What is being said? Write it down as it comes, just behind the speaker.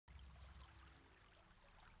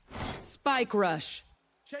Spike rush.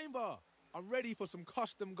 Chamber, I'm ready for some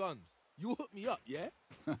custom guns. You hook me up, yeah?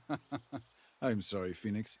 I'm sorry,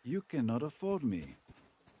 Phoenix. You cannot afford me.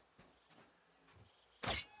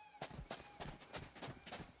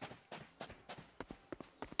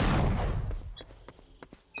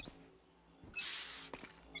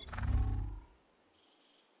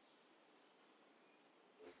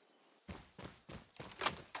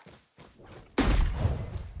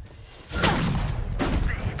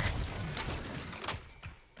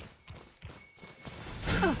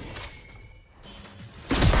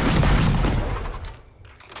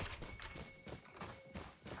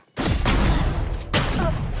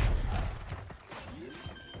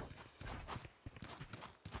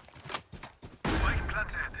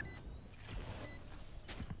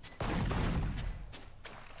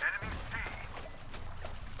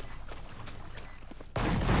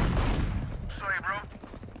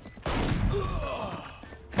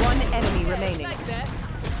 Enemy remaining. Like that.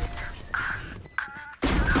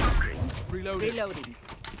 Reloading.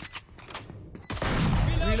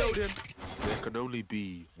 Reloading. There can only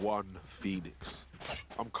be one Phoenix.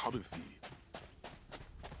 I'm coming for you.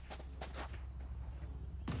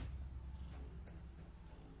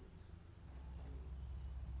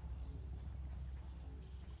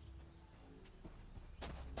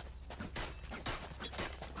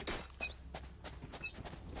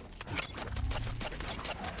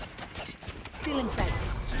 Still inside.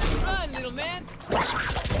 Run, little man.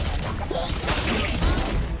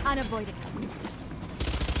 Unavoidable.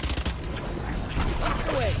 Up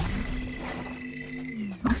the way.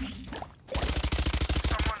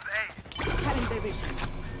 Someone's A. Cutting their vision.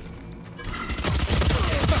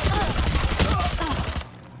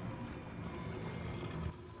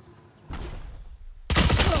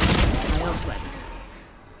 My ult's ready.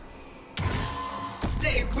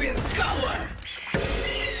 They will cover.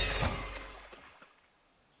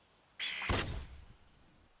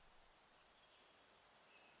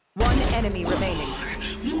 One enemy remaining.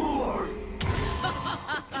 More!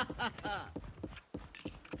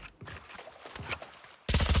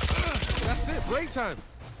 That's it, break time.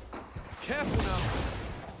 Careful now.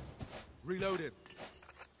 Reloaded.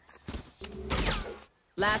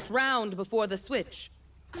 Last round before the switch.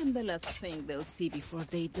 I'm the last thing they'll see before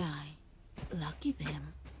they die. Lucky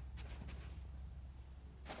them.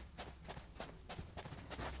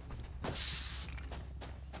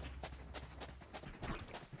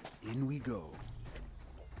 In we go.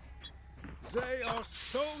 They are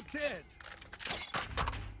so dead.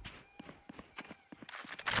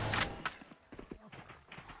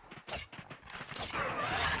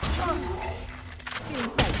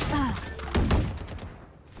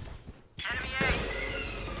 Enemy A.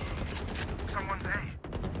 Someone's A.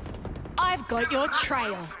 I've got your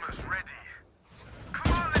trail. Ultimate's ready.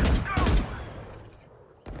 Come on, let's go.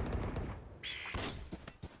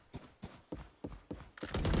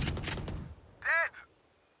 Dead.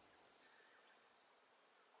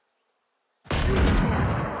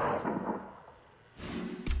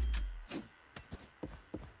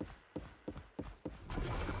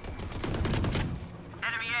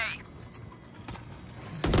 Enemy A.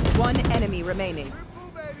 One enemy remaining.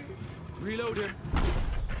 Reloading.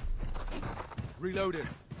 Reloading.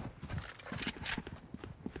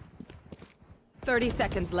 30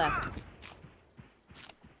 seconds left.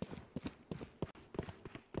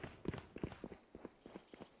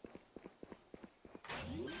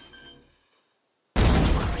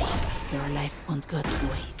 Your life won't go to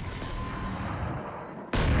waste.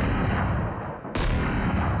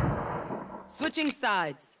 Switching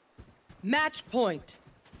sides. Match point.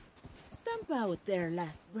 Stamp out their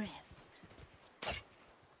last breath.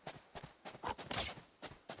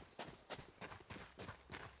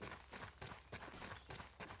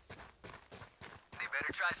 They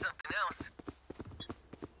better try something else.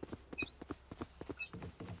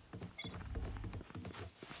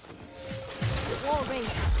 War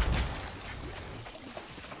race.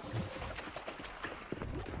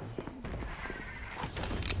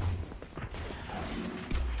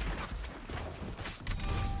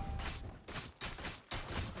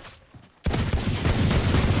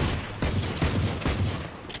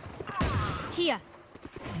 Here.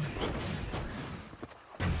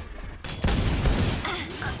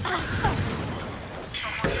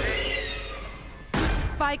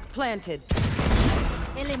 Spike planted.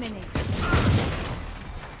 Eliminate.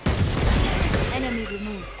 Enemy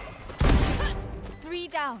removed. 3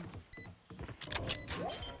 down.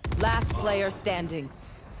 Last player standing.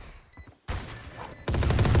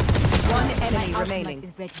 One enemy My remaining. ultimate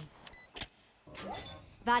is ready.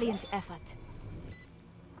 Valiant effort.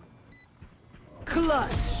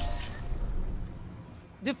 Clutch.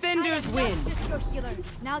 Defenders win. Just your healer.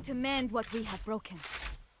 Now to mend what we have broken.